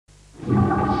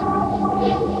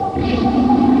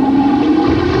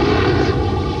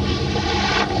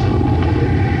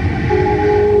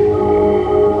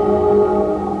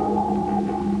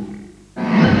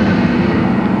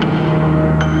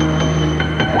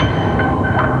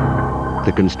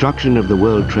The construction of the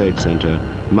World Trade Center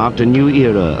marked a new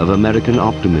era of American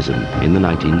optimism in the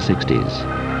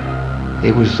 1960s.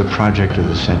 It was the project of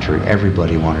the century.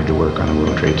 Everybody wanted to work on the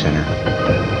World Trade Center.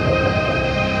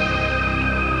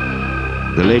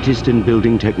 The latest in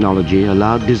building technology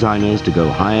allowed designers to go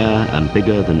higher and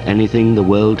bigger than anything the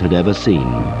world had ever seen.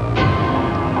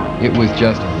 It was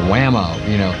just whammo,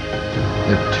 you know,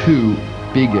 the two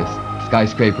biggest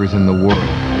skyscrapers in the world.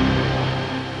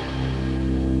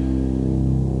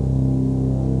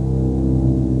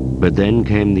 But then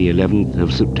came the 11th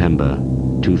of September,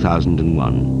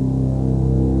 2001.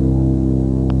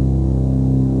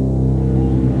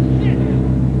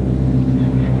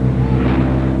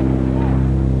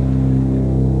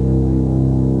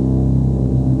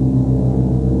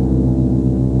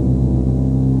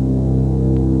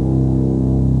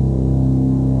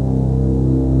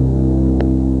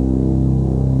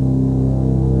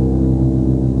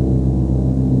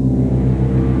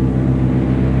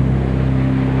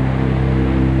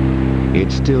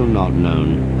 It's still not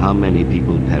known how many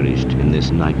people perished in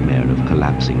this nightmare of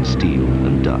collapsing steel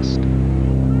and dust.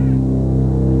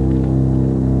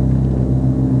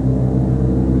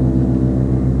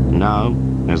 Now,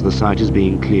 as the site is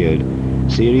being cleared,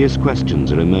 serious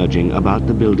questions are emerging about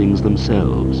the buildings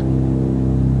themselves.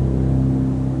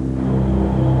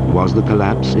 Was the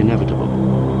collapse inevitable?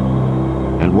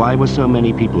 And why were so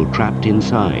many people trapped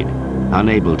inside,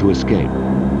 unable to escape?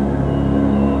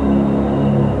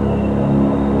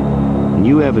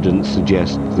 New evidence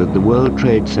suggests that the World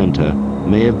Trade Center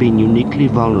may have been uniquely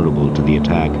vulnerable to the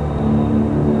attack,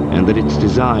 and that its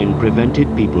design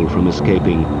prevented people from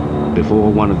escaping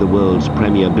before one of the world's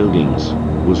premier buildings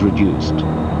was reduced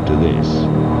to this.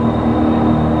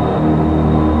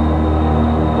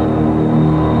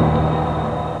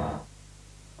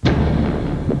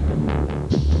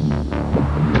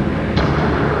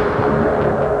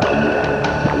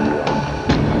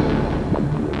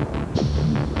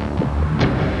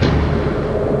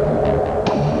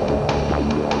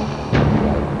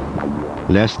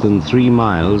 Less than 3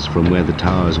 miles from where the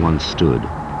towers once stood,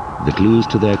 the clues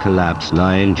to their collapse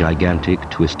lie in gigantic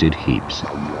twisted heaps.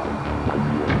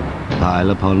 Pile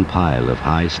upon pile of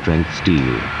high-strength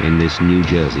steel in this New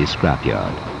Jersey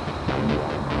scrapyard.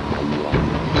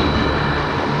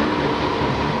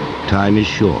 Time is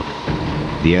short.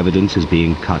 The evidence is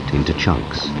being cut into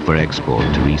chunks for export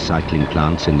to recycling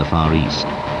plants in the Far East.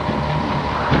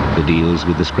 The deals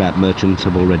with the scrap merchants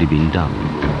have already been done.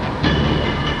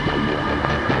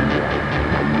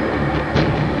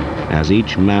 As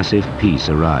each massive piece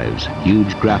arrives,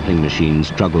 huge grappling machines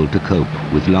struggle to cope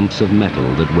with lumps of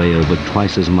metal that weigh over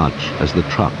twice as much as the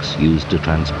trucks used to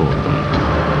transport them.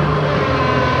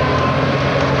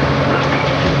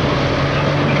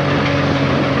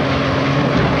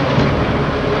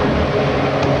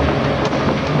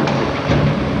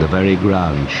 The very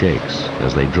ground shakes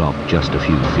as they drop just a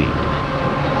few feet.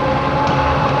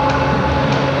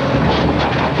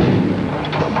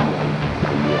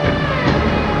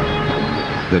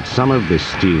 That some of this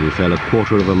steel fell a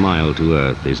quarter of a mile to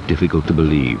earth is difficult to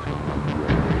believe.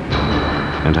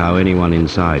 And how anyone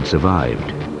inside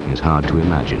survived is hard to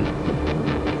imagine.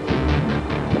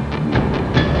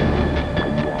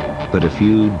 But a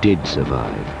few did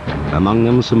survive. Among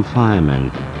them some firemen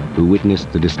who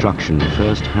witnessed the destruction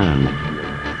firsthand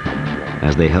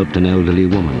as they helped an elderly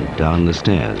woman down the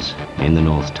stairs in the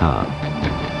North Tower.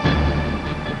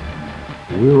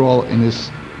 We were all in this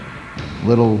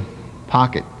little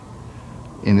pocket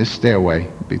in this stairway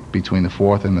between the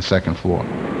 4th and the 2nd floor.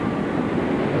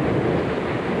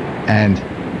 And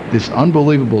this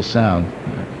unbelievable sound,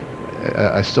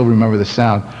 I still remember the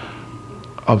sound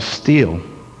of steel,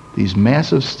 these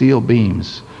massive steel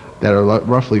beams that are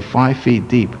roughly 5 feet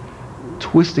deep,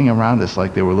 twisting around us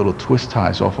like they were little twist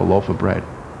ties off a loaf of bread.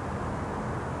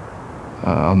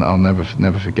 I'll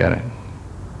never forget it.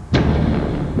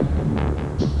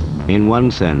 In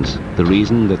one sense, the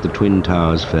reason that the Twin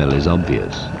Towers fell is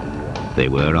obvious. They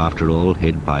were, after all,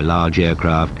 hit by large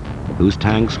aircraft whose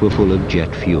tanks were full of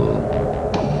jet fuel.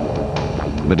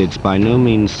 But it's by no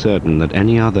means certain that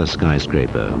any other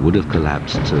skyscraper would have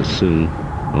collapsed so soon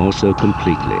or so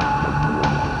completely.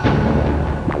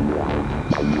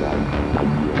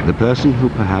 The person who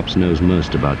perhaps knows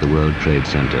most about the World Trade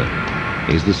Center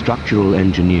is the structural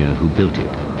engineer who built it,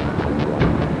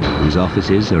 whose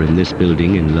offices are in this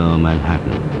building in Lower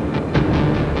Manhattan.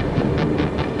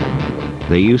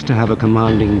 They used to have a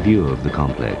commanding view of the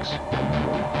complex,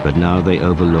 but now they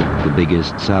overlook the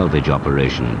biggest salvage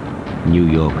operation New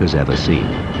York has ever seen.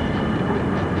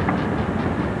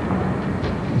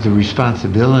 The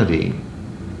responsibility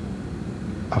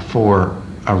for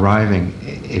arriving,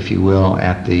 if you will,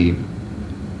 at the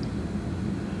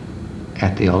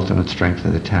ultimate strength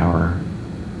of the tower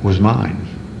was mine.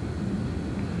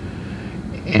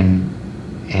 And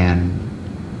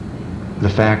the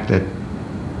fact that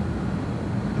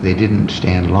they didn't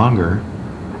stand longer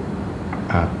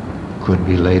could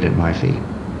be laid at my feet.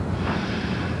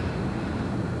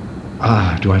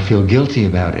 Do I feel guilty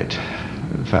about it,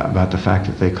 about the fact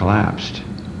that they collapsed?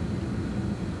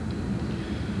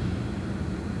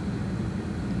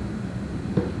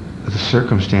 The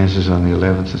circumstances on the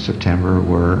 11th of September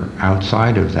were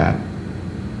outside of that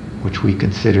which we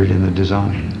considered in the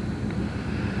design.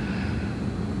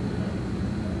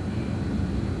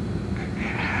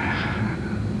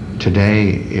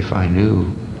 Today, if I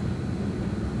knew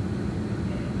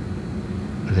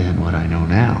then what I know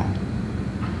now,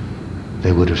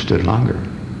 they would have stood longer,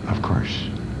 of course.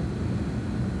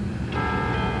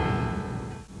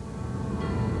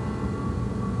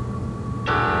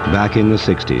 Back in the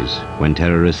 60s, when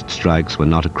terrorist strikes were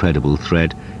not a credible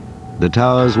threat, the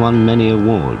towers won many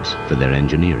awards for their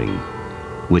engineering,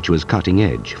 which was cutting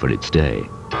edge for its day.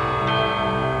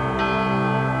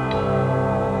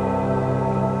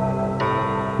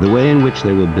 The way in which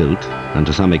they were built, and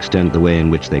to some extent the way in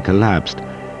which they collapsed,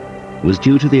 was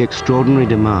due to the extraordinary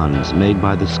demands made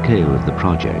by the scale of the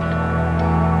project.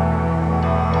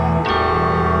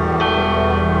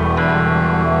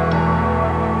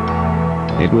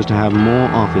 It was to have more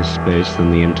office space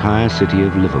than the entire city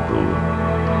of Liverpool.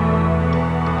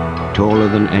 Taller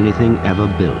than anything ever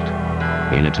built,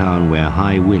 in a town where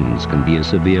high winds can be a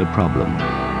severe problem.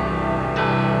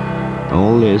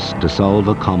 All this to solve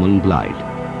a common blight: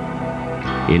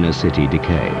 inner city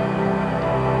decay.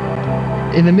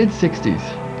 In the mid-60s,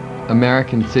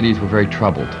 American cities were very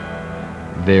troubled.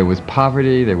 There was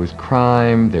poverty, there was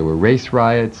crime, there were race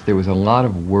riots, there was a lot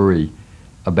of worry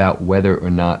about whether or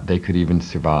not they could even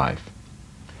survive.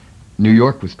 New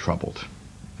York was troubled.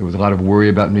 There was a lot of worry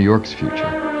about New York's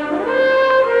future.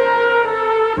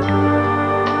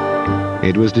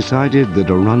 It was decided that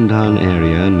a rundown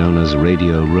area known as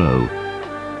Radio Row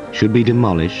should be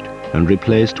demolished and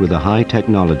replaced with a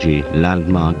high-technology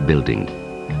landmark building,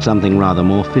 something rather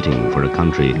more fitting for a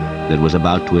country that was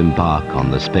about to embark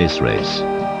on the space race.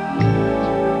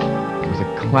 It was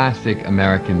a classic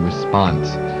American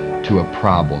response to a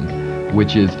problem,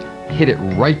 which is hit it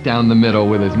right down the middle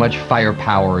with as much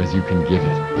firepower as you can give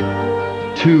it.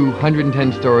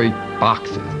 210-story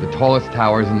boxes, the tallest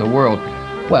towers in the world.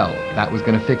 Well, that was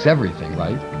going to fix everything,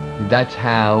 right? That's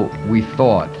how we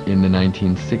thought in the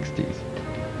 1960s.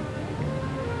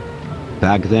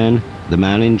 Back then, the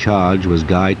man in charge was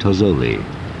Guy Tozzoli,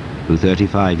 who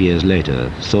 35 years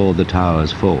later saw the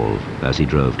towers fall as he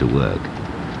drove to work.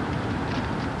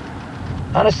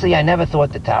 Honestly, I never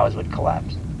thought the towers would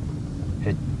collapse.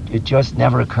 It just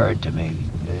never occurred to me.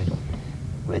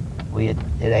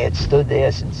 They had stood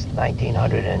there since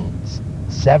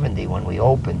 1970 when we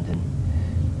opened, and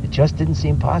it just didn't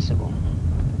seem possible.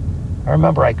 I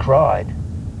remember I cried,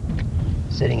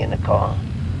 sitting in the car.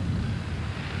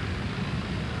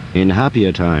 In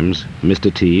happier times,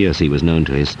 Mr. T, as he was known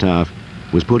to his staff,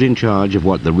 was put in charge of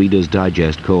what the Reader's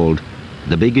Digest called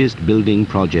the biggest building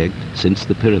project since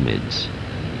the pyramids.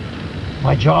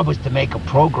 My job was to make a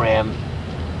program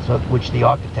which the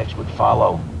architects would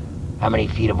follow. How many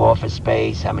feet of office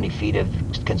space, how many feet of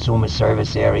consumer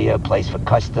service area, a place for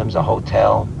customs, a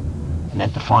hotel, and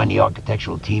then to find the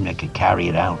architectural team that could carry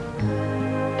it out.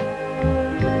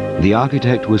 The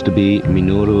architect was to be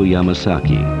Minoru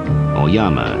Yamasaki, or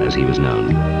Yama as he was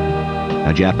known,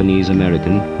 a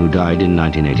Japanese-American who died in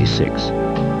 1986.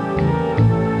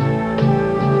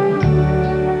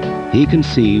 He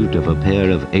conceived of a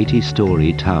pair of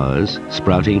 80-story towers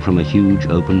sprouting from a huge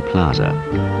open plaza.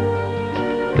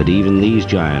 But even these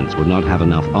giants would not have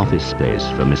enough office space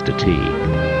for Mr. T.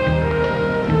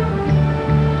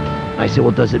 I said,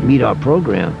 well, does it meet our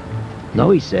program? No,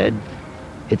 he said,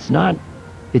 it's not.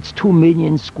 It's 2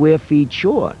 million square feet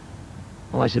short.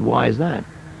 Well, I said, why is that?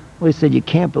 Well, he said, you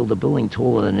can't build a building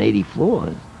taller than 80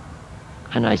 floors.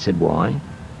 And I said, why?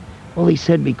 Well, he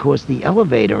said, because the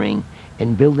elevatoring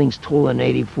in buildings taller than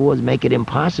 80 floors make it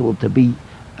impossible to be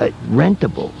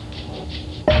rentable.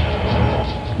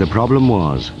 The problem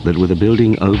was that with a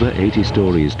building over 80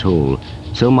 stories tall,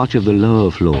 so much of the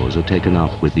lower floors are taken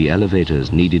up with the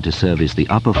elevators needed to service the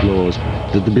upper floors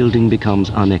that the building becomes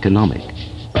uneconomic.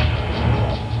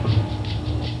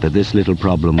 But this little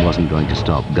problem wasn't going to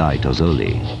stop Guy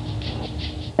Tozzoli.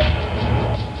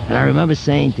 And I remember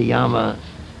saying to Yama,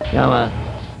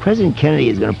 President Kennedy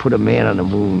is going to put a man on the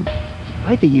moon.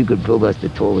 I think you could build us the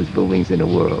tallest buildings in the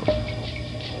world.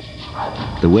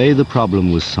 The way the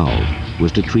problem was solved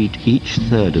was to treat each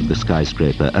third of the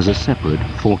skyscraper as a separate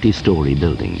 40-story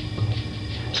building,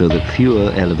 so that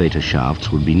fewer elevator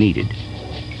shafts would be needed.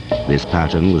 This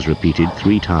pattern was repeated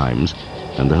 3 times,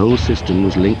 and the whole system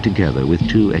was linked together with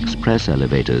 2 express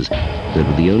elevators that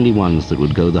were the only ones that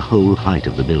would go the whole height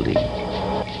of the building.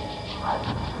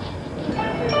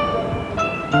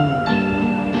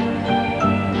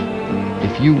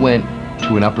 If you went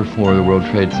to an upper floor of the World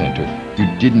Trade Center, you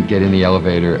didn't get in the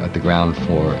elevator at the ground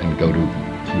floor and go to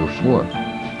your floor.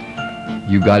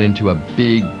 You got into a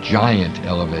big, giant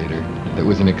elevator that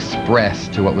was an express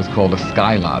to what was called a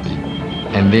sky lobby.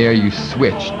 And there you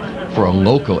switched for a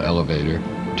local elevator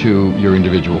to your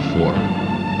individual floor.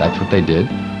 That's what they did,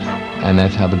 and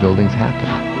that's how the buildings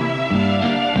happened.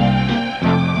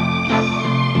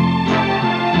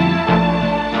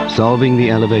 Solving the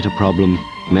elevator problem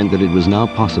meant that it was now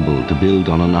possible to build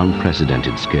on an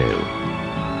unprecedented scale,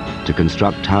 to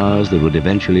construct towers that would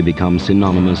eventually become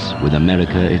synonymous with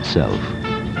America itself.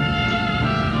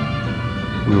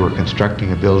 We were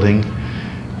constructing a building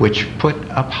which put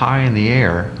up high in the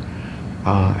air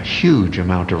a huge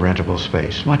amount of rentable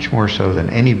space, much more so than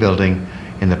any building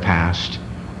in the past,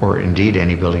 or indeed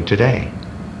any building today.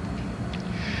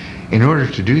 In order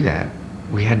to do that,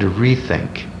 we had to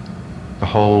rethink the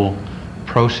whole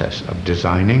process of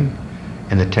designing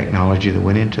and the technology that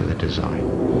went into the design.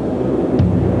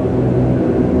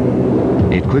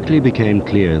 It quickly became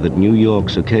clear that New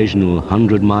York's occasional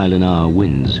 100-mile-an-hour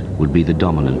winds would be the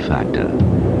dominant factor.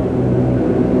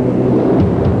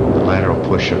 The lateral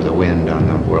push of the wind on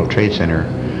the World Trade Center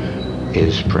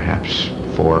is perhaps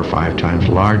 4 or 5 times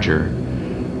larger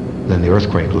than the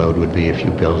earthquake load would be if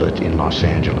you build it in Los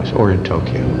Angeles or in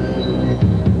Tokyo.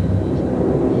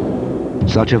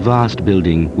 Such a vast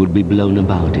building would be blown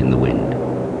about in the wind,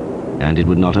 and it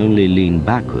would not only lean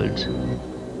backwards,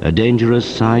 a dangerous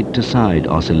side-to-side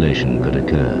oscillation could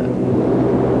occur.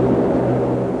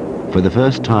 For the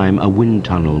first time, a wind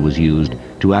tunnel was used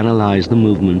to analyze the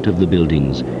movement of the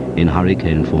buildings in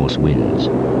hurricane-force winds,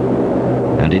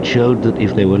 and it showed that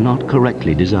if they were not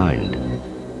correctly designed,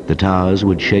 the towers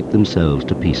would shake themselves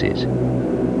to pieces.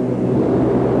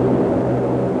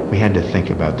 We had to think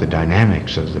about the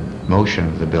dynamics of the motion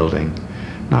of the building,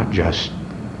 not just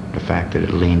the fact that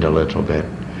it leaned a little bit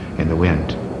in the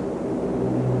wind.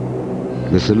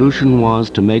 The solution was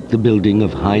to make the building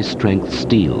of high-strength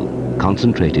steel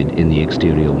concentrated in the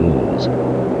exterior walls,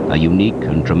 a unique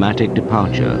and dramatic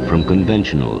departure from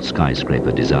conventional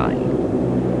skyscraper design.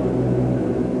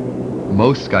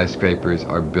 Most skyscrapers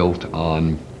are built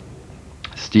on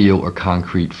steel or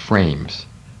concrete frames,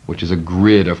 which is a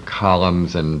grid of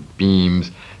columns and beams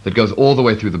that goes all the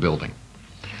way through the building.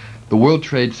 The World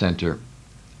Trade Center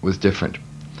was different.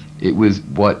 It was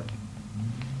what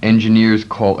engineers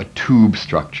call a tube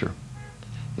structure.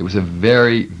 It was a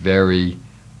very, very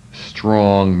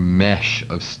strong mesh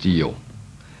of steel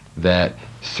that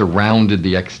surrounded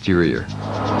the exterior.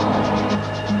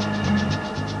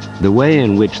 The way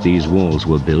in which these walls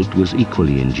were built was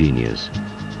equally ingenious.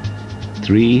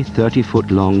 3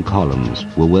 30-foot-long columns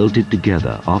were welded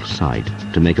together off-site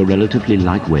to make a relatively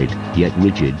lightweight yet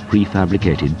rigid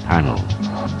prefabricated panel.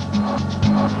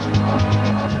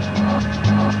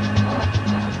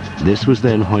 This was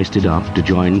then hoisted up to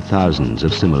join thousands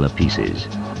of similar pieces,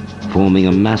 forming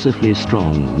a massively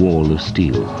strong wall of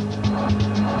steel.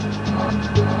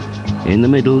 In the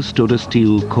middle stood a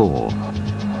steel core,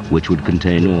 which would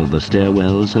contain all the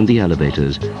stairwells and the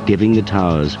elevators, giving the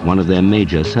towers one of their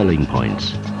major selling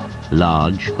points: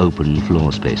 large, open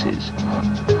floor spaces.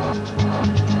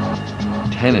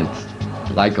 Tenants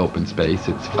like open space.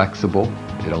 It's flexible.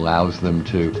 It allows them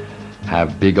to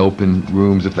have big open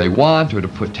rooms if they want, or to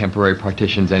put temporary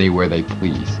partitions anywhere they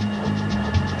please.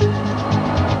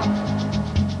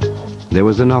 There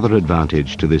was another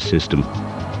advantage to this system.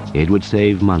 It would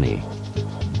save money.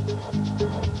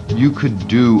 You could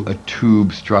do a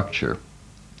tube structure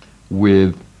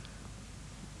with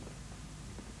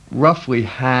roughly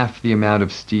half the amount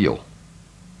of steel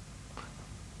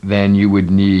than you would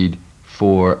need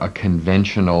for a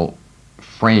conventional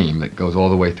frame that goes all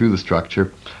the way through the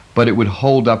structure, but it would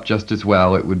hold up just as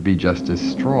well. It would be just as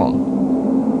strong.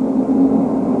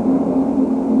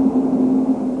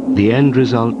 The end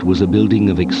result was a building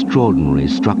of extraordinary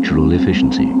structural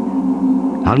efficiency.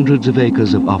 Hundreds of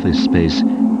acres of office space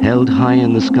held high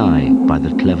in the sky by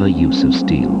the clever use of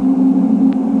steel.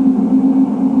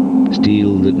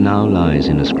 Steel that now lies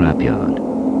in a scrapyard,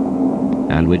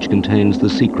 and which contains the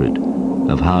secret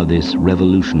of how this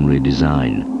revolutionary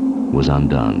design was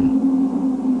undone.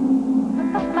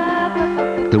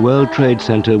 The World Trade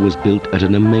Center was built at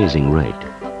an amazing rate.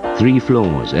 3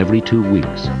 floors every 2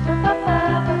 weeks.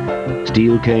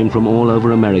 Steel came from all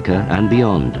over America and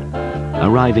beyond,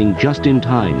 arriving just in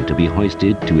time to be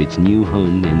hoisted to its new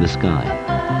home in the sky.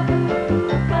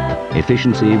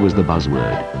 Efficiency was the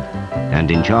buzzword,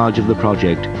 and in charge of the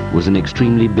project was an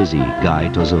extremely busy Guy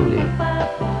Tozzoli.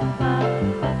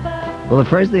 Well, the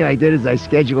first thing I did is I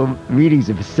scheduled meetings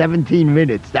of 17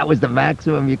 minutes. That was the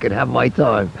maximum you could have my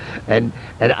time. And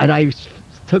I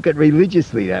took it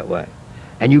religiously that way.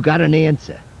 And you got an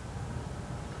answer.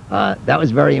 That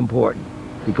was very important.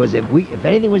 Because if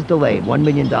anything was delayed, $1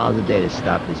 million a day to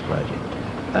stop this project.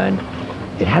 And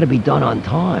it had to be done on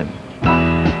time.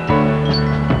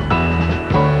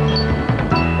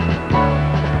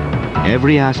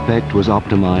 Every aspect was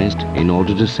optimized in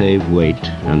order to save weight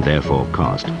and therefore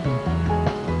cost.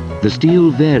 The steel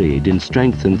varied in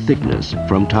strength and thickness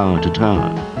from tower to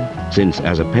tower, since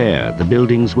as a pair the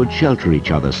buildings would shelter each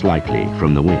other slightly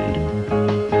from the wind.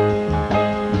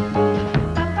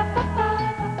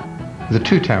 The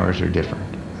 2 towers are different.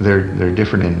 They're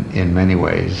different in many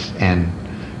ways, and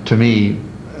to me,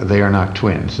 they are not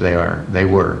twins. They were.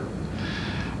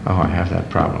 Oh, I have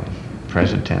that problem.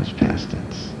 Present tense, past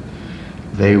tense.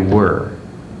 They were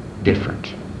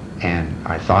different, and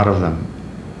I thought of them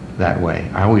that way.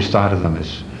 I always thought of them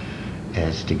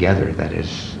as together, that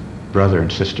is, brother and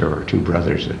sister, or 2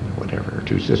 brothers and whatever, or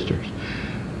 2 sisters,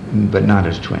 but not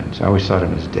as twins. I always thought of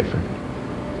them as different.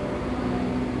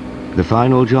 The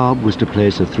final job was to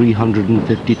place a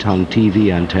 350-ton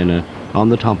TV antenna on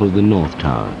the top of the North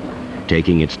Tower,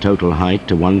 taking its total height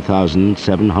to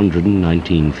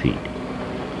 1,719 feet.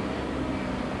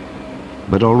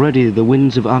 But already the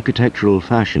winds of architectural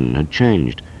fashion had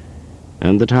changed,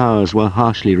 and the towers were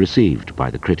harshly received by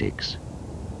the critics.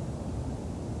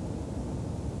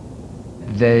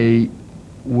 They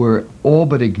were all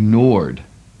but ignored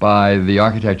by the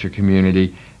architecture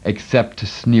community, except to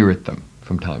sneer at them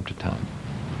from time to time.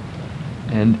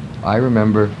 And I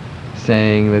remember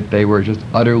saying that they were just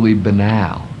utterly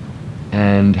banal,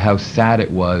 and how sad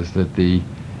it was that the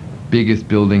biggest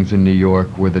buildings in New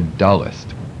York were the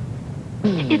dullest.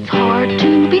 It's hard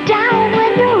to be down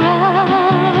when you're up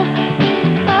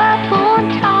on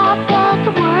top of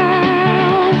the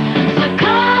world. So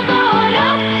come on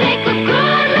up, take a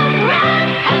good look around,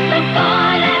 have some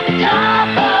fun at the top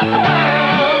of the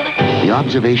world. The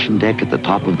observation deck at the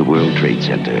top of the World Trade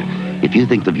Center. If you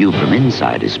think the view from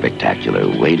inside is spectacular,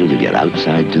 wait till you get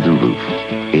outside to the roof.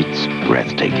 It's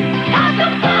breathtaking. Have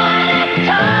some fun at the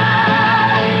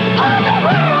top of the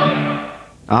world.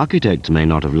 Architects may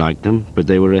not have liked them, but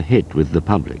they were a hit with the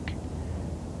public.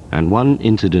 And one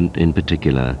incident in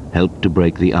particular helped to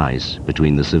break the ice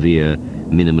between the severe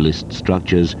minimalist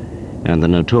structures and the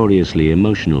notoriously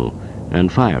emotional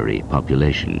and fiery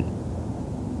population.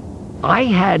 I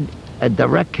had a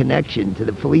direct connection to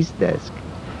the police desk,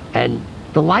 and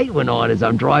the light went on as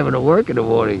I'm driving to work in the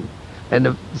morning, and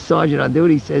the sergeant on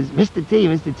duty says, Mr.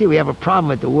 T, we have a problem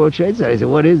at the World Trade Center. I said,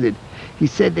 what is it? He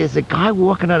said, there's a guy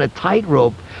walking on a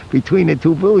tightrope between the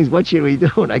 2 buildings. What should we do?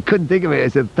 And I couldn't think of it. I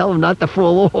said, tell him not to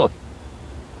fall off.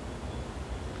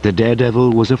 The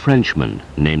daredevil was a Frenchman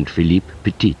named Philippe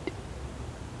Petit.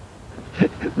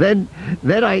 Then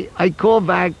I called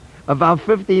back about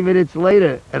 15 minutes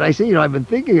later, and I said, I've been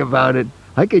thinking about it.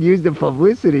 I could use the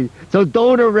publicity, so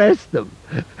don't arrest him.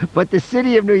 But the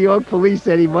city of New York police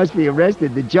said he must be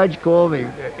arrested. The judge called me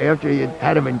after he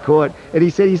had him in court, and he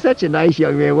said, he's such a nice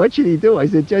young man. What should he do? I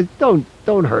said, just don't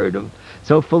hurt him.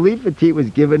 So Philippe Petit was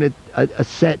given a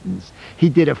sentence. He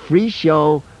did a free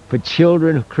show for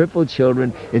children, crippled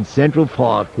children, in Central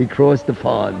Park. He crossed the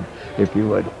pond, if you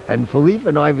would. And Philippe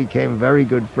and I became very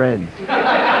good friends.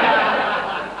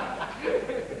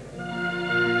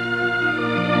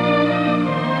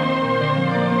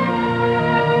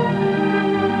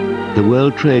 The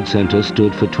World Trade Center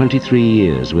stood for 23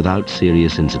 years without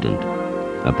serious incident.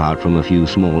 Apart from a few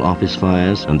small office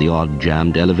fires and the odd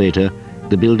jammed elevator,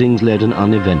 the buildings led an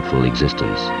uneventful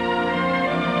existence.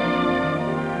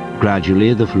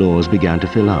 Gradually, the floors began to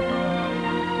fill up.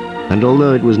 And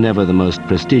although it was never the most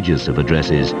prestigious of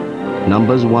addresses,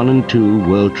 numbers 1 and 2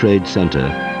 World Trade Center,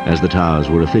 as the towers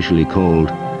were officially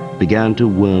called, began to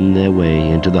worm their way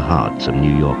into the hearts of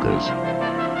New Yorkers.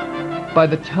 By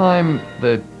the time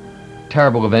the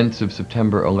terrible events of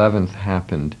September 11th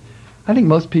happened, I think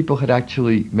most people had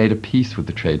actually made a peace with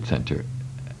the Trade Center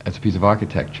as a piece of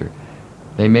architecture.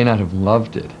 They may not have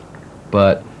loved it,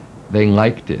 but they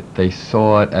liked it. They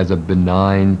saw it as a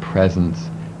benign presence,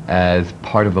 as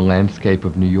part of the landscape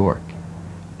of New York,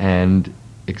 and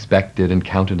expected and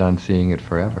counted on seeing it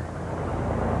forever.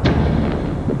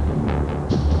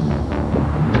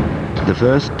 The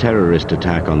first terrorist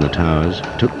attack on the towers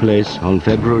took place on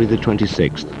February the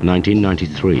 26th,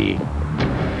 1993.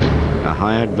 A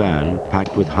hired van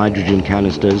packed with hydrogen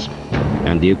canisters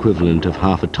and the equivalent of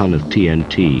half a ton of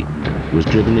TNT was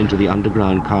driven into the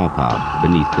underground car park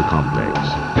beneath the complex.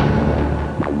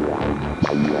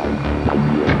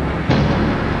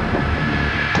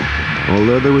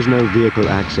 Although there was no vehicle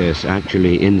access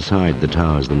actually inside the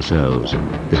towers themselves,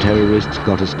 the terrorists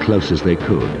got as close as they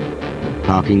could,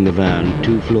 parking the van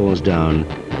 2 floors down,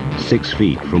 6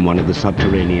 feet from one of the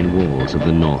subterranean walls of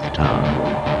the North Tower.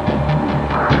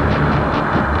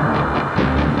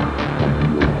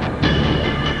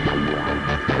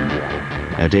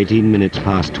 At 18 minutes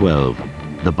past 12,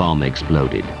 the bomb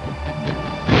exploded.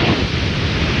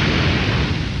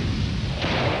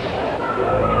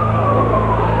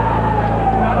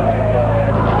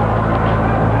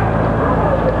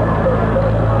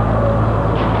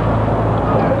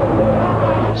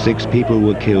 Six people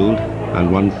were killed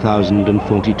and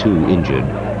 1,042 injured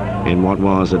in what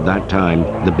was at that time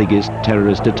the biggest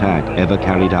terrorist attack ever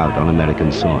carried out on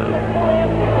American soil.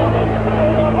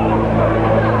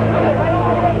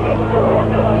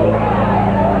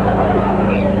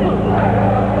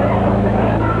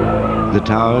 The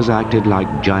towers acted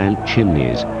like giant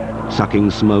chimneys, sucking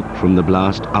smoke from the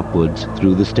blast upwards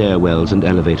through the stairwells and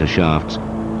elevator shafts,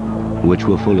 which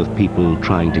were full of people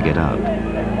trying to get out.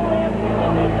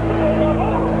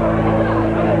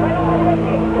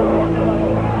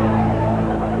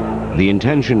 The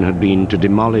intention had been to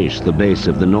demolish the base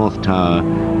of the North Tower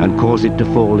and cause it to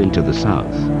fall into the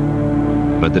south.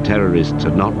 But the terrorists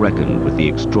had not reckoned with the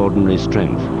extraordinary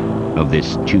strength of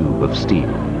this tube of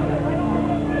steel.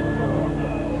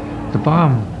 The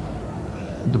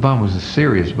bomb was a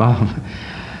serious bomb,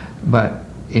 but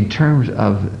in terms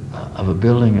of a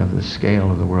building of the scale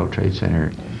of the World Trade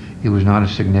Center, it was not a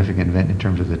significant event in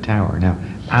terms of the tower. Now,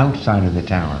 outside of the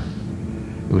tower,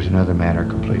 it was another matter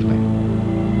completely.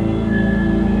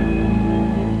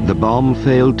 The bomb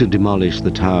failed to demolish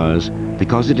the towers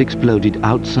because it exploded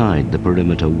outside the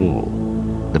perimeter wall.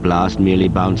 The blast merely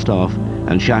bounced off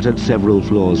and shattered several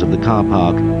floors of the car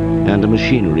park and a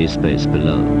machinery space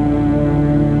below.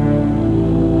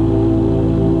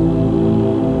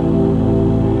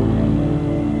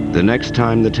 The next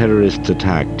time the terrorists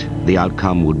attacked, the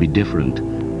outcome would be different,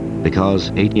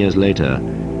 because 8 years later,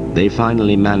 they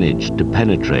finally managed to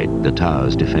penetrate the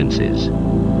tower's defenses.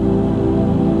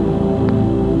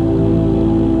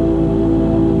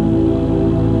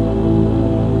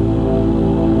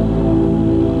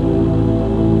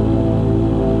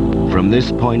 From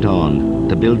this point on,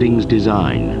 the building's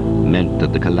design meant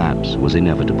that the collapse was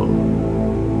inevitable.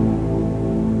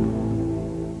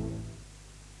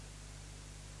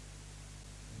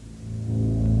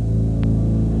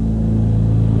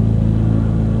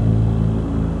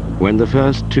 When the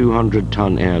first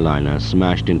 200-ton airliner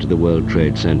smashed into the World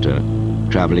Trade Center,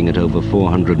 traveling at over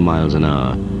 400 miles an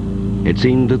hour, it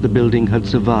seemed that the building had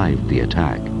survived the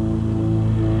attack.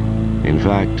 In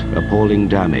fact, appalling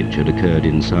damage had occurred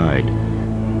inside,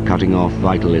 cutting off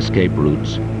vital escape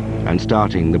routes and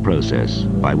starting the process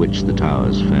by which the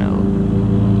towers fell.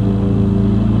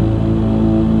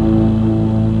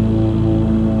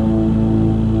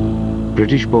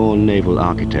 British-born naval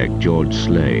architect George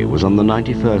Slay was on the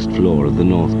 91st floor of the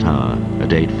North Tower at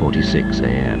 8:46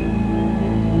 a.m.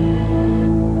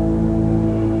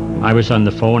 I was on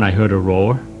the phone, I heard a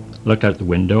roar, looked out the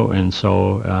window and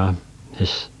saw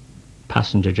his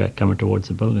passenger jet coming towards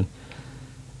the building.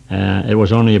 It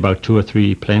was only about 2 or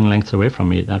 3 plane lengths away from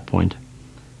me at that point,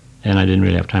 and I didn't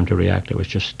really have time to react. It was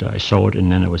just, I saw it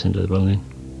and then it was into the building.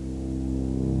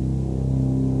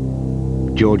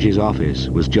 George's office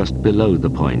was just below the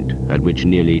point at which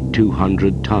nearly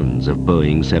 200 tons of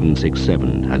Boeing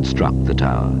 767 had struck the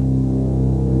tower.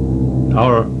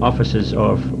 Our offices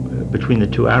are between the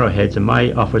 2 arrowheads, and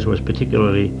my office was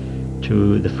particularly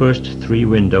to the first 3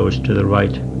 windows to the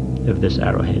right of this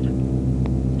arrowhead,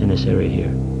 in this area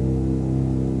here.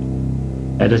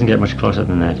 It doesn't get much closer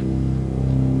than that.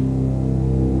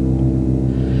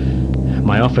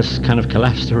 My office kind of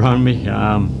collapsed around me.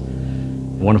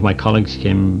 One of my colleagues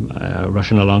came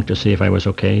rushing along to see if I was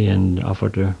okay and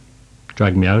offered to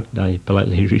drag me out. I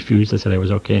politely refused. I said I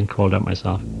was okay and crawled out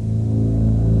myself.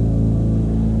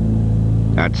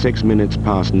 At 6 minutes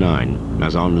past 9,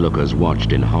 as onlookers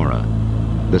watched in horror,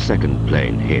 the second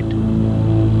plane hit.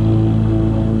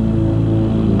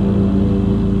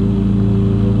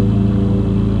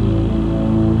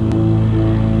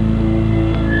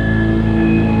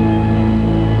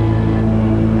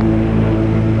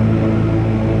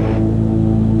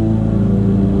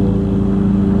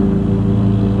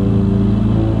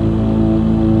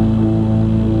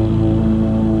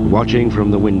 Watching from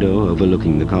the window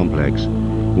overlooking the complex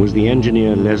was the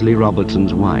engineer Leslie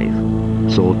Robertson's wife,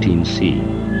 Saltine C.,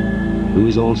 who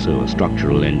is also a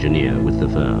structural engineer with the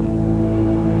firm.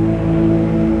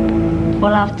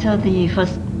 Well, after the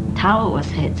first tower was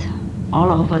hit,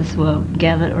 all of us were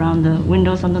gathered around the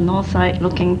windows on the north side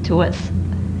looking towards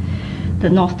the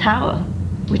north tower,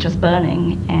 which was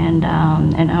burning, and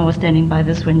I was standing by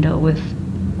this window with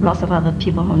lots of other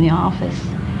people from the office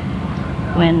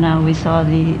when we saw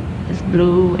this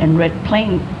blue and red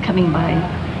plane coming by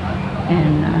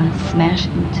and smash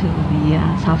into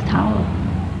the south tower.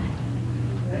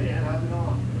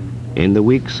 In the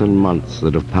weeks and months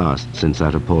that have passed since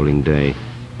that appalling day,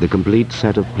 the complete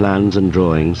set of plans and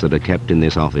drawings that are kept in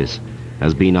this office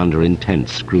has been under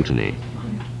intense scrutiny.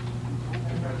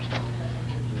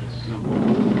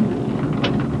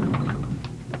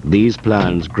 These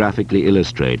plans graphically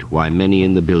illustrate why many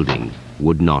in the building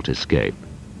would not escape.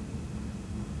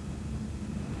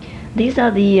 These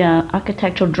are the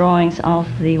architectural drawings of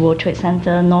the World Trade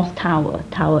Center North Tower,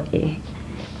 Tower A.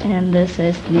 And this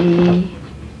is the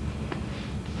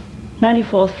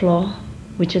 94th floor,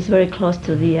 which is very close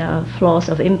to the floors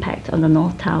of impact on the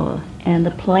North Tower. And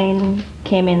the plane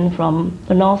came in from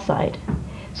the north side,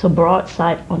 so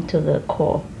broadside onto the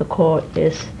core. The core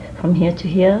is from here to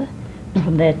here, and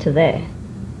from there to there.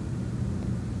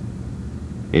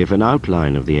 If an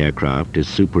outline of the aircraft is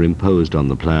superimposed on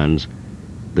the plans,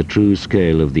 the true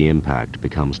scale of the impact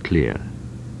becomes clear.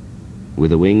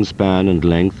 With a wingspan and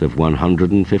length of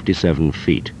 157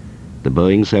 feet, the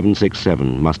Boeing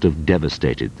 767 must have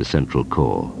devastated the central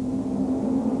core.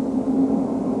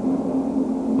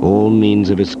 All means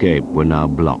of escape were now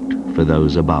blocked for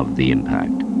those above the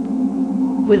impact.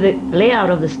 With the layout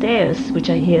of the stairs, which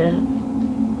are here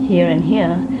and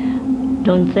here,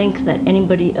 don't think that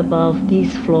anybody above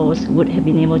these floors would have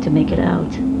been able to make it out,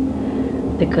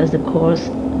 because the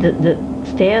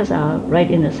stairs are right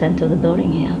in the center of the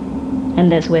building here, and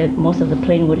that's where most of the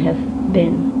plane would have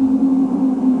been.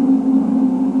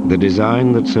 The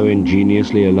design that so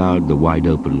ingeniously allowed the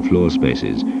wide-open floor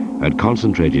spaces had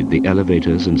concentrated the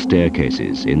elevators and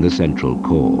staircases in the central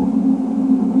core.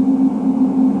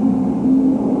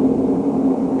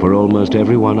 For almost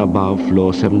everyone above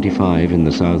floor 75 in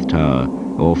the South Tower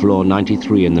or floor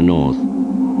 93 in the north,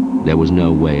 there was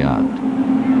no way out.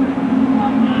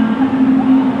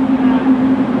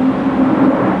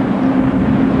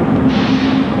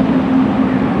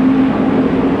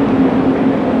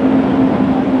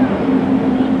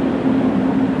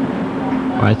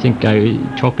 I think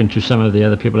talking to some of the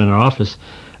other people in our office,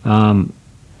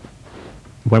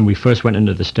 when we first went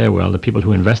into the stairwell, the people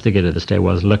who investigated the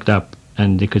stairwells looked up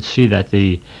and they could see that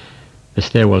the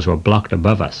stairwells were blocked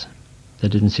above us. There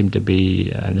didn't seem to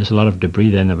be, there's a lot of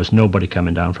debris there, and there was nobody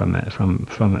coming down from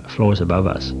floors above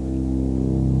us.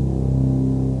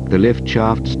 The lift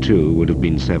shafts too would have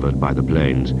been severed by the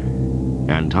planes,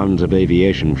 and tons of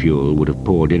aviation fuel would have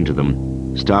poured into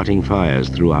them, starting fires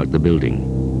throughout the building.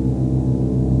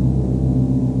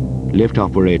 Lift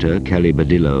operator Kelly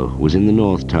Badillo was in the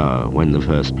North Tower when the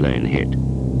first plane hit.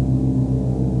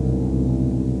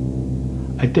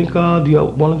 I think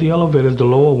one of the elevators, the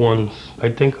lower ones, I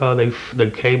think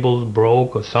the cables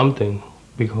broke or something,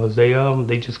 because they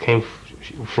just came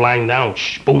flying down,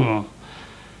 boom.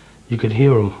 You could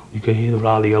hear them. You could hear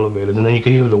around the elevators, and then you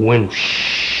could hear the wind,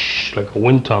 like a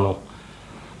wind tunnel.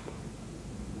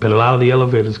 But a lot of the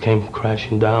elevators came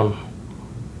crashing down.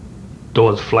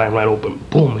 Doors flying right open,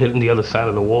 boom, hitting the other side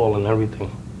of the wall and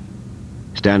everything.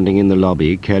 Standing in the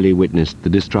lobby, Kelly witnessed the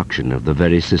destruction of the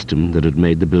very system that had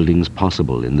made the buildings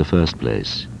possible in the first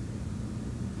place.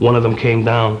 One of them came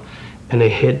down and they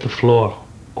hit the floor,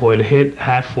 or it hit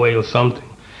halfway or something,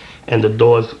 and the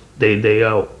doors,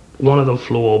 one of them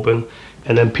flew open,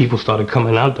 and then people started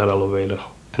coming out that elevator,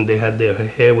 and they had their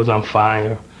hair was on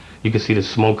fire. You could see the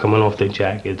smoke coming off their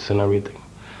jackets and everything.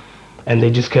 And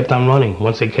they just kept on running.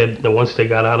 Once they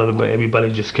got out of the,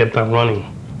 everybody just kept on running.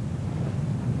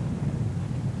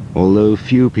 Although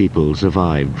few people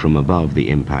survived from above the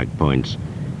impact points,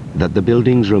 that the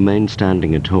buildings remained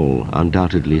standing at all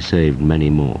undoubtedly saved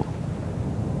many more.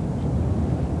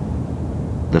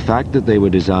 The fact that they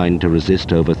were designed to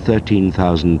resist over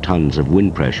 13,000 tons of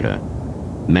wind pressure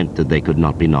meant that they could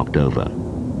not be knocked over.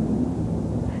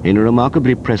 In a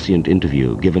remarkably prescient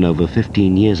interview given over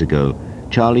 15 years ago,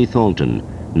 Charlie Thornton,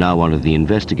 now one of the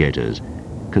investigators,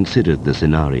 considered the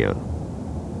scenario.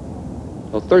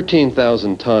 Well,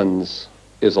 13,000 tons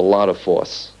is a lot of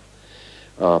force.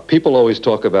 People always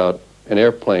talk about an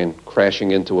airplane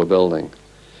crashing into a building.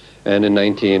 And in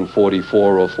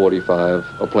 1944 or 45,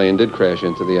 a plane did crash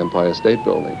into the Empire State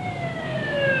Building.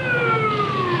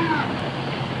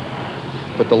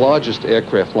 But the largest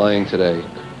aircraft flying today,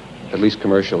 at least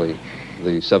commercially,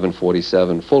 the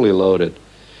 747, fully loaded,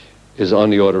 is on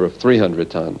the order of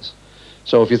 300 tons.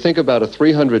 So if you think about a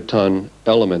 300-ton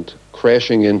element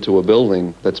crashing into a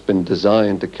building that's been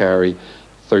designed to carry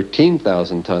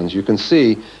 13,000 tons, you can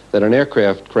see that an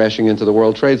aircraft crashing into the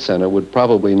World Trade Center would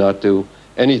probably not do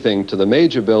anything to the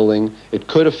major building. It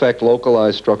could affect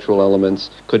localized structural elements,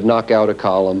 could knock out a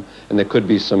column, and there could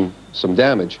be some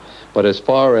damage. But as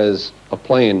far as a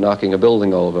plane knocking a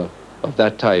building over of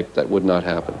that type, that would not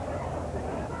happen.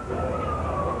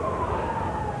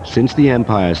 Since the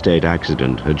Empire State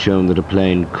accident had shown that a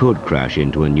plane could crash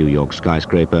into a New York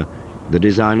skyscraper, the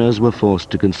designers were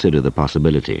forced to consider the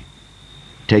possibility,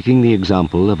 taking the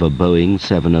example of a Boeing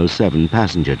 707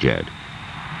 passenger jet,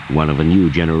 one of a new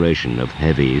generation of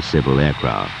heavy civil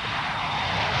aircraft.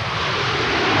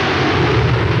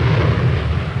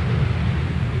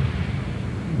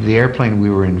 The airplane we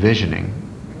were envisioning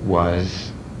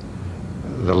was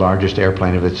the largest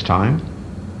airplane of its time,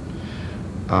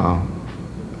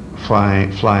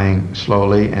 flying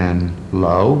slowly and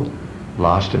low,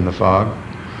 lost in the fog.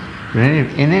 In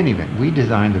any event, we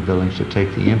designed the buildings to take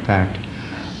the impact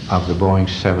of the Boeing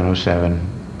 707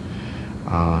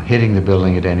 hitting the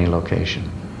building at any location.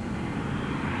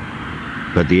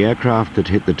 But the aircraft that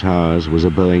hit the towers was a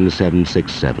Boeing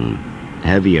 767,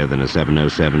 heavier than a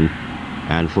 707,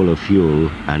 and full of fuel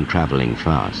and traveling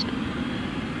fast.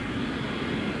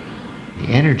 The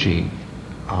energy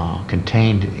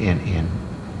contained in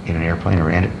an airplane or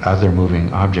any other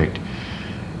moving object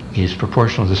is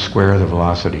proportional to the square of the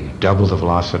velocity. Double the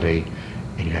velocity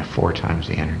and you have 4 times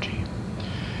the energy.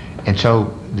 And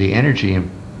so the energy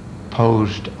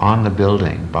imposed on the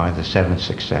building by the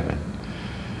 767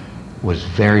 was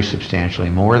very substantially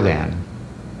more than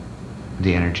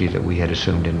the energy that we had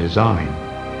assumed in design.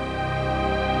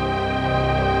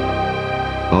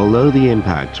 Although the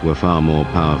impacts were far more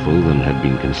powerful than had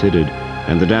been considered,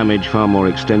 and the damage far more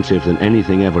extensive than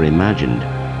anything ever imagined,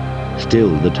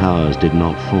 still the towers did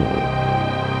not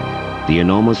fall. The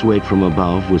enormous weight from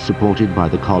above was supported by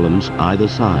the columns either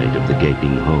side of the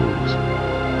gaping holes.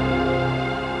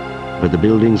 But the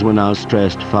buildings were now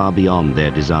stressed far beyond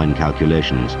their design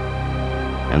calculations,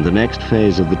 and the next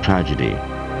phase of the tragedy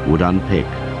would unpick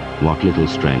what little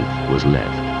strength was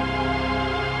left.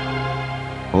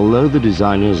 Although the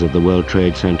designers of the World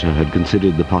Trade Center had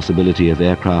considered the possibility of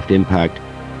aircraft impact,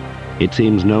 it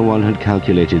seems no one had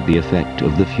calculated the effect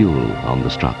of the fuel on the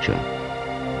structure.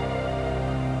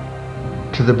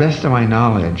 To the best of my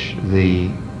knowledge, the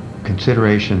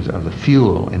considerations of the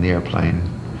fuel in the airplane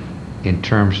in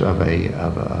terms of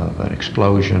an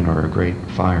explosion or a great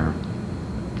fire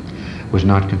was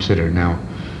not considered. Now,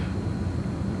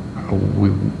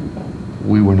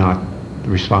 we were not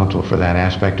responsible for that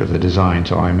aspect of the design,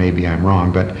 so maybe I'm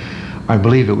wrong, but I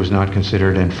believe it was not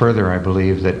considered, and further I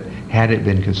believe that had it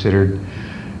been considered,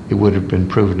 it would have been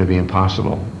proven to be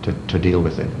impossible to deal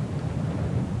with it.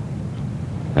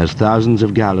 As thousands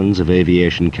of gallons of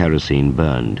aviation kerosene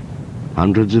burned,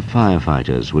 hundreds of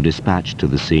firefighters were dispatched to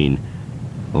the scene,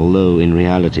 although in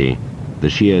reality, the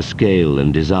sheer scale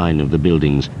and design of the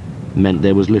buildings meant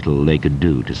there was little they could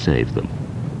do to save them.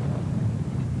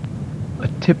 A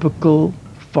typical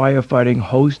firefighting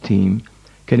hose team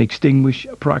can extinguish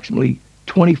approximately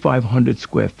 2,500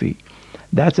 square feet.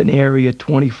 That's an area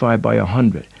 25 by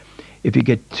 100. If you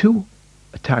get 2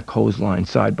 attack hose lines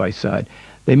side by side,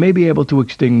 they may be able to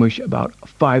extinguish about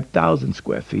 5,000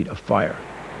 square feet of fire.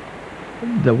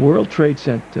 The World Trade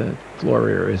Center floor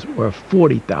areas were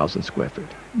 40,000 square feet.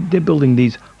 They're building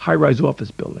these high-rise office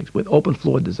buildings with open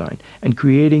floor design and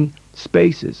creating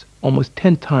spaces almost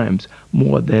 10 times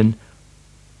more than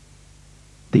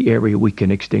the area we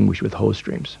can extinguish with hose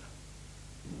streams.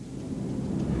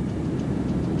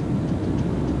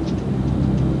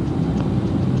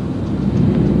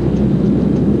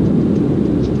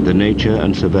 The nature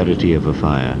and severity of a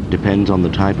fire depends on the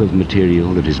type of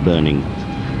material that is burning,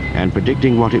 and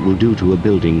predicting what it will do to a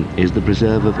building is the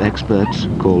preserve of experts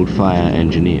called fire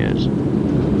engineers.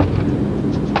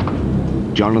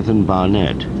 Jonathan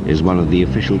Barnett is one of the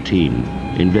official team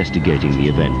investigating the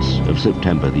events of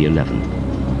September the 11th.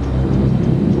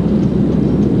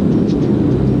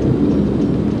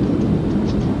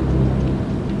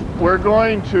 We're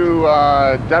going to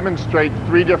demonstrate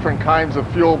 3 different kinds of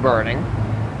fuel burning.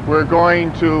 We're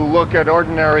going to look at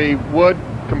ordinary wood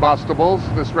combustibles.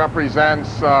 This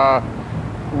represents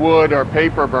wood or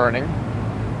paper burning.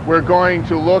 We're going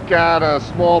to look at a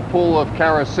small pool of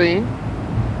kerosene,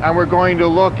 and we're going to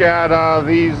look at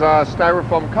these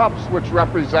styrofoam cups, which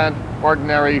represent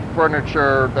ordinary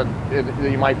furniture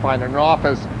that you might find in an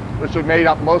office. which are made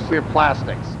up mostly of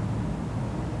plastics.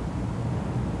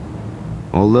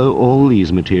 Although all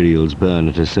these materials burn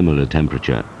at a similar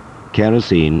temperature,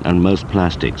 kerosene and most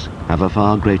plastics have a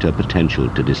far greater potential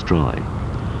to destroy.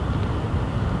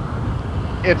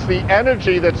 It's the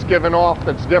energy that's given off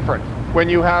that's different. When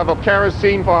you have a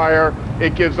kerosene fire,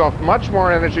 it gives off much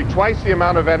more energy, twice the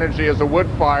amount of energy as a wood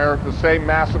fire, the same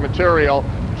mass of material,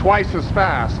 twice as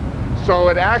fast. So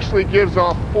it actually gives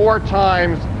off 4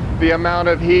 times the amount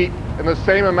of heat in the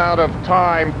same amount of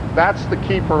time. That's the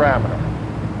key parameter.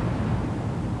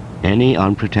 Any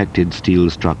unprotected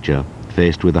steel structure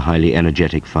faced with a highly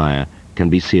energetic fire can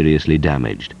be seriously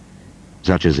damaged,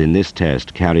 such as in this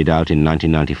test carried out in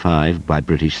 1995 by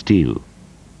British Steel.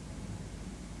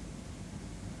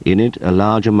 In it, a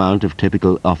large amount of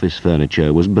typical office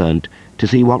furniture was burnt to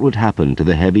see what would happen to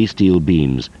the heavy steel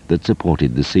beams that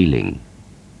supported the ceiling.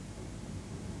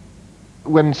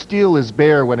 When steel is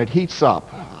bare, when it heats up,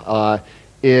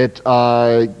 it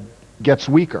gets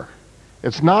weaker.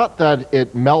 It's not that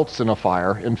it melts in a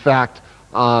fire. In fact,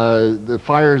 normal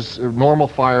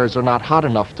fires are not hot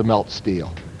enough to melt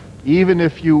steel. Even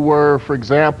if you were, for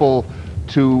example,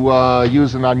 to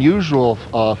use an unusual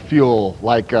fuel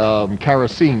like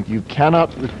kerosene, you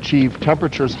cannot achieve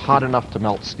temperatures hot enough to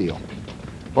melt steel.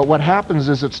 But what happens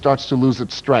is it starts to lose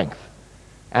its strength.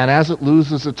 And as it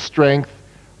loses its strength,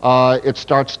 it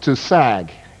starts to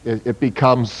sag. It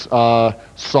becomes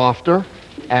softer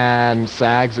and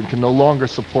sags and can no longer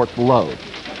support the load.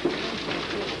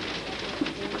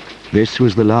 This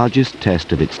was the largest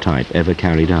test of its type ever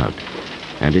carried out,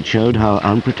 and it showed how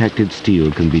unprotected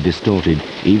steel can be distorted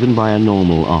even by a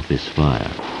normal office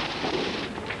fire.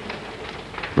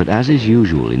 But as is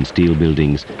usual in steel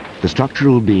buildings, the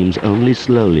structural beams only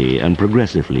slowly and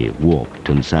progressively warped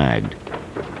and sagged.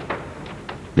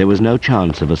 There was no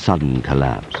chance of a sudden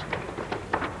collapse.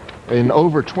 In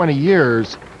over 20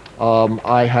 years,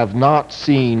 I have not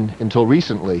seen, until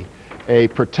recently, a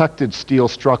protected steel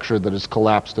structure that has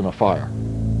collapsed in a fire.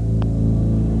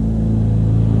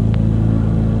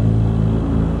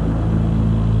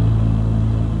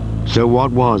 So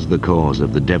what was the cause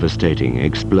of the devastating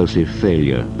explosive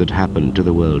failure that happened to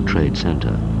the World Trade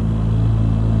Center?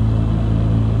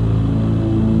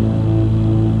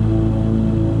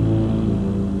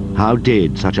 How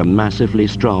did such a massively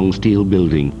strong steel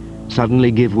building suddenly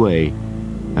give way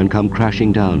and come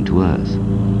crashing down to Earth?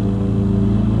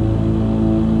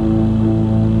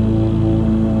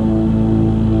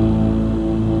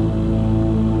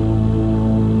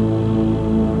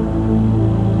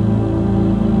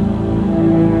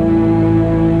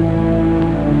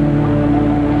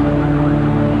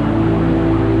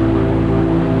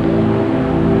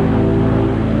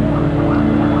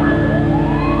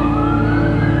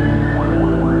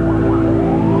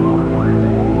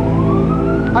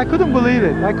 I couldn't believe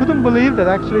it. I couldn't believe that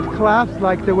actually it collapsed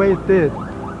like the way it did.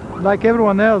 Like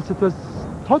everyone else, it was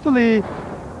totally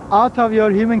out of your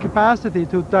human capacity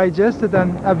to digest it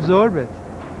and absorb it.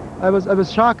 I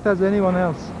was shocked as anyone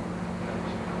else.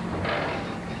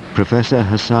 Professor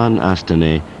Hassan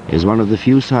Astaneh is one of the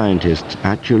few scientists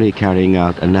actually carrying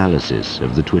out analysis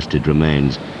of the twisted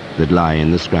remains that lie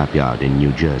in the scrapyard in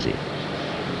New Jersey.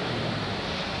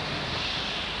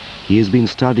 He has been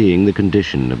studying the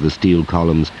condition of the steel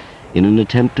columns in an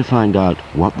attempt to find out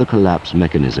what the collapse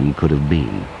mechanism could have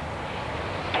been.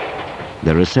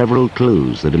 There are several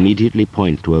clues that immediately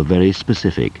point to a very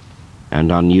specific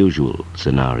and unusual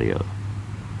scenario.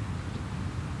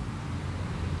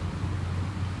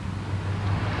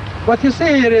 What you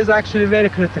see here is actually very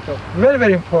critical, very,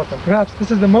 very important. Perhaps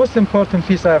this is the most important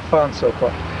piece I have found so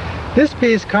far. This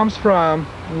piece comes from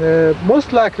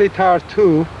most likely Tower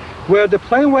 2, where the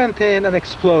plane went in and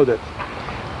exploded.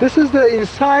 This is the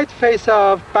inside face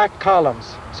of back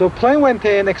columns. So plane went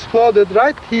in, exploded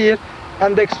right here,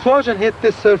 and the explosion hit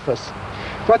this surface.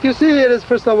 What you see here is,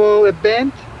 first of all, a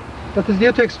bend that is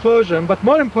due to explosion, but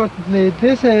more importantly,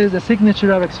 this is a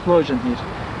signature of explosion here.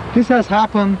 This has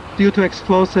happened due to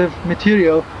explosive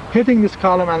material hitting this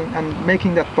column and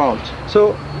making that bulge.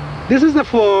 So this is the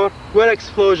floor where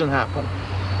explosion happened.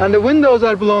 And the windows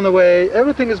are blown away,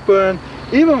 everything is burned.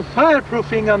 Even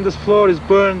fireproofing on this floor is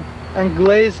burned and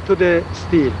glazed to the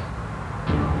steel.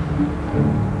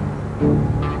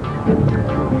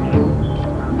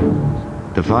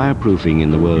 The fireproofing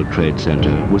in the World Trade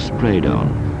Center was sprayed on,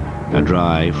 a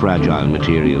dry, fragile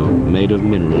material made of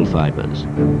mineral fibers.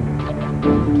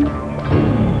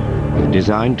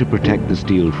 Designed to protect the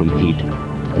steel from heat,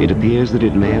 it appears that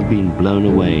it may have been blown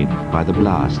away by the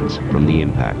blasts from the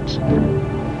impacts.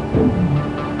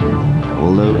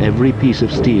 Although every piece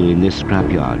of steel in this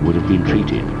scrapyard would have been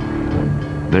treated,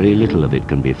 very little of it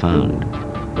can be found.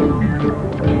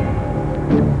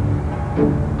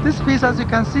 This piece, as you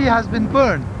can see, has been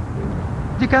burned.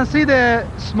 You can see the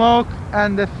smoke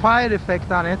and the fire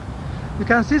effect on it. You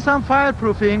can see some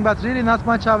fireproofing, but really not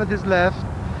much of it is left.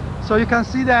 So you can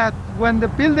see that when the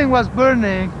building was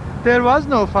burning, there was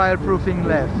no fireproofing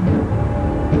left.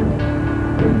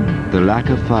 The lack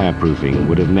of fireproofing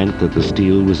would have meant that the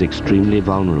steel was extremely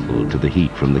vulnerable to the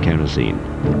heat from the kerosene.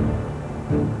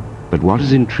 But what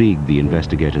has intrigued the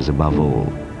investigators above all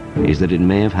is that it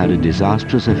may have had a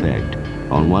disastrous effect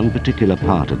on one particular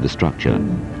part of the structure,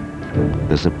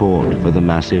 the support for the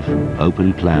massive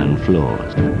open-plan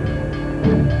floors.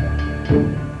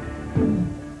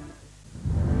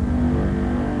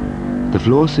 The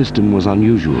floor system was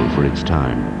unusual for its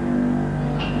time.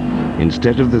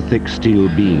 Instead of the thick steel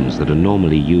beams that are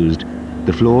normally used,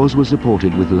 the floors were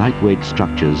supported with lightweight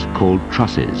structures called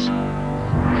trusses.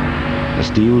 A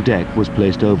steel deck was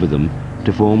placed over them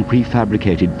to form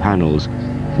prefabricated panels,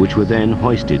 which were then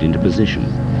hoisted into position.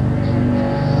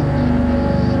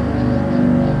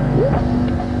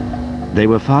 They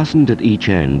were fastened at each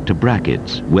end to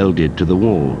brackets welded to the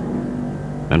wall,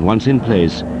 and once in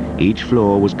place, each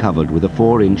floor was covered with a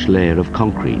 4-inch layer of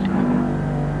concrete.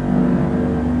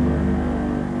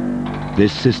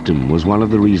 This system was one of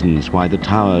the reasons why the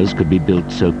towers could be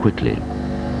built so quickly,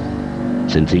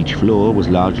 since each floor was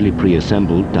largely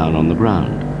pre-assembled down on the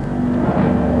ground.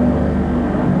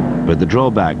 But the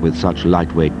drawback with such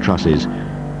lightweight trusses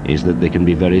is that they can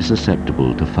be very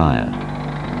susceptible to fire.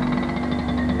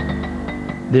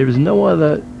 There is no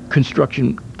other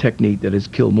construction technique that has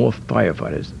killed more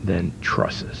firefighters than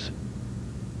trusses.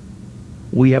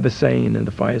 We have a saying in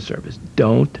the fire service,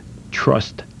 don't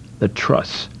trust the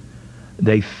truss.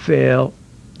 They fail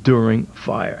during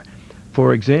fire.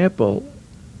 For example,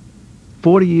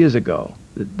 40 years ago,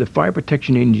 the fire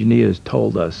protection engineers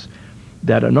told us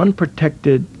that an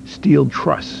unprotected steel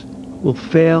truss will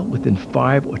fail within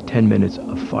 5 or 10 minutes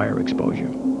of fire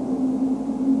exposure.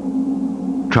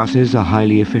 Trusses are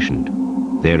highly efficient.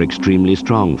 They're extremely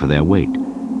strong for their weight.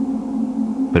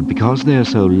 But because they're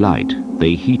so light,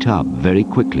 they heat up very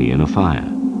quickly in a fire.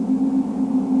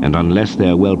 And unless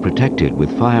they're well protected with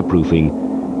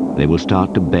fireproofing, they will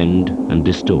start to bend and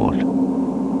distort.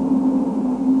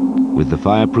 With the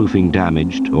fireproofing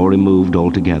damaged or removed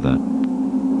altogether,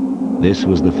 this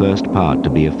was the first part to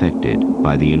be affected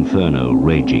by the inferno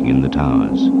raging in the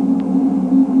towers.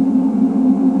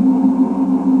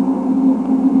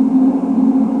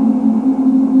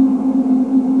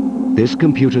 This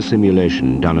computer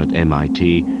simulation done at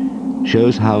MIT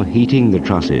shows how heating the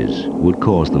trusses would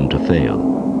cause them to fail.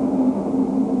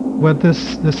 What the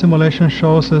simulation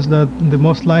shows is that the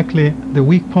most likely, the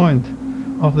weak point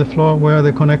of the floor were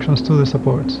the connections to the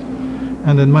supports.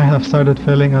 And it might have started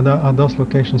failing at those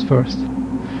locations first.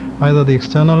 Either the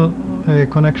external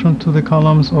connection to the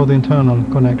columns or the internal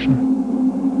connection.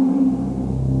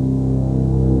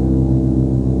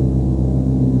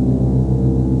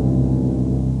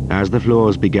 As the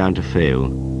floors began to fail,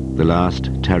 the last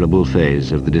terrible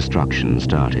phase of the destruction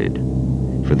started.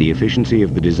 For the efficiency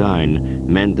of the design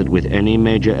meant that with any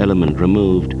major element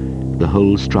removed, the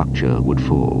whole structure would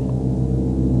fall.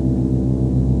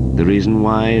 The reason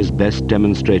why is best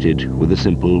demonstrated with a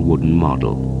simple wooden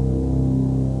model.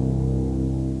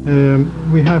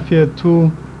 We have here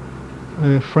two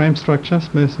frame structures.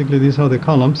 Basically, these are the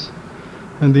columns,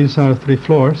 and these are 3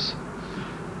 floors.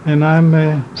 And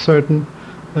I'm certain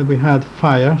that we had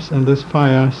fires, and these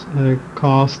fires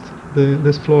caused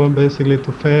this floor basically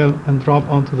to fail and drop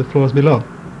onto the floors below,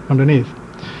 underneath.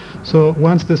 So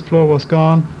once this floor was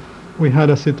gone, we had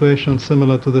a situation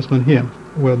similar to this one here,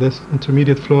 where this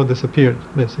intermediate floor disappeared,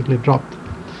 basically dropped.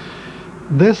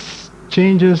 This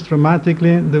changes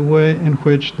dramatically the way in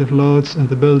which the loads in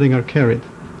the building are carried.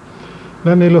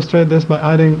 Let me illustrate this by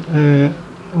adding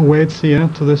weights here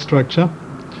to this structure.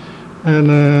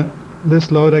 And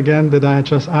this load again that I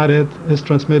just added is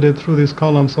transmitted through these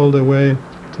columns all the way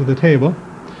to the table.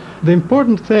 The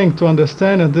important thing to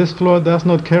understand is this floor does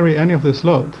not carry any of this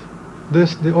load.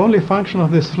 The only function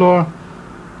of this floor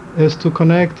is to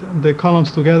connect the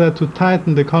columns together, to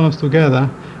tighten the columns together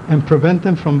and prevent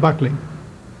them from buckling.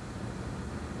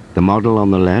 The model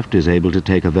on the left is able to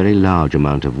take a very large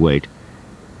amount of weight,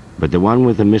 but the one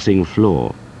with the missing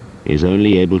floor is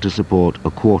only able to support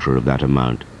a quarter of that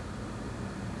amount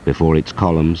before its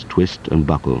columns twist and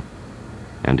buckle,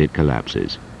 and it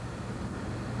collapses.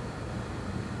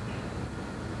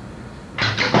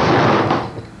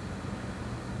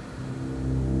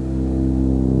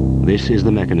 This is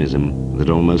the mechanism that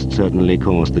almost certainly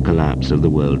caused the collapse of the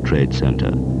World Trade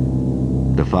Center.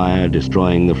 the fire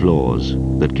destroying the floors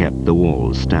that kept the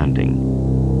walls standing.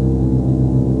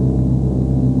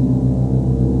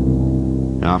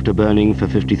 After burning for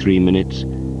 53 minutes,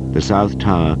 the South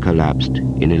Tower collapsed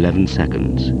in 11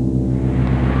 seconds.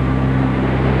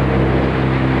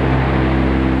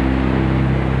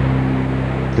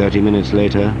 "30 minutes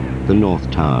later, the North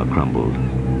Tower crumbled.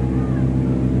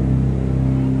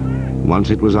 Once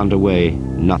it was underway,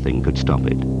 nothing could stop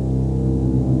it.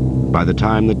 By the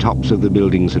time the tops of the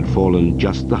buildings had fallen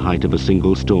just the height of a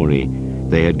single story,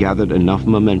 they had gathered enough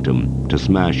momentum to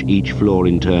smash each floor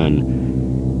in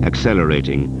turn,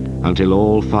 accelerating until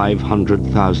all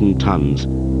 500,000 tons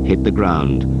hit the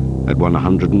ground at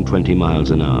 120 miles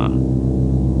an hour.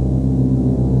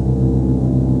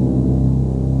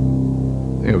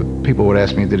 You know, people would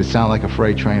ask me, did it sound like a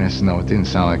freight train? I said, no, it didn't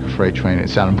sound like a freight train. It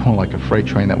sounded more like a freight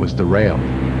train that was derailed.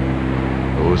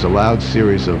 It was a loud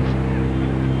series of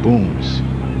booms,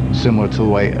 similar to the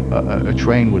way a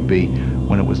train would be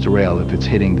when it was derailed if it's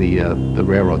hitting the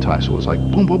railroad ties. So it was like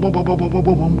boom, boom, boom, boom, boom, boom, boom,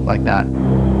 boom, boom, like that.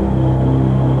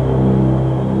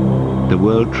 The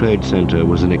World Trade Center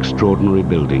was an extraordinary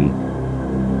building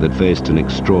that faced an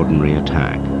extraordinary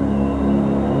attack.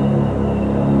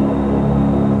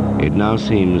 It now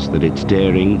seems that its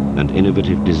daring and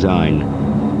innovative design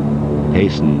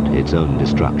hastened its own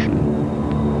destruction.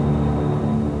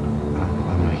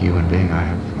 I'm a human being.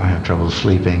 I have trouble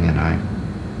sleeping, and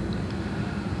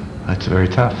it's very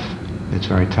tough. It's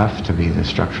very tough to be the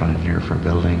structural engineer for a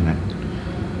building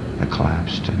that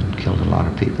collapsed and killed a lot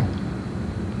of people.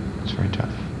 It's very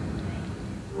tough.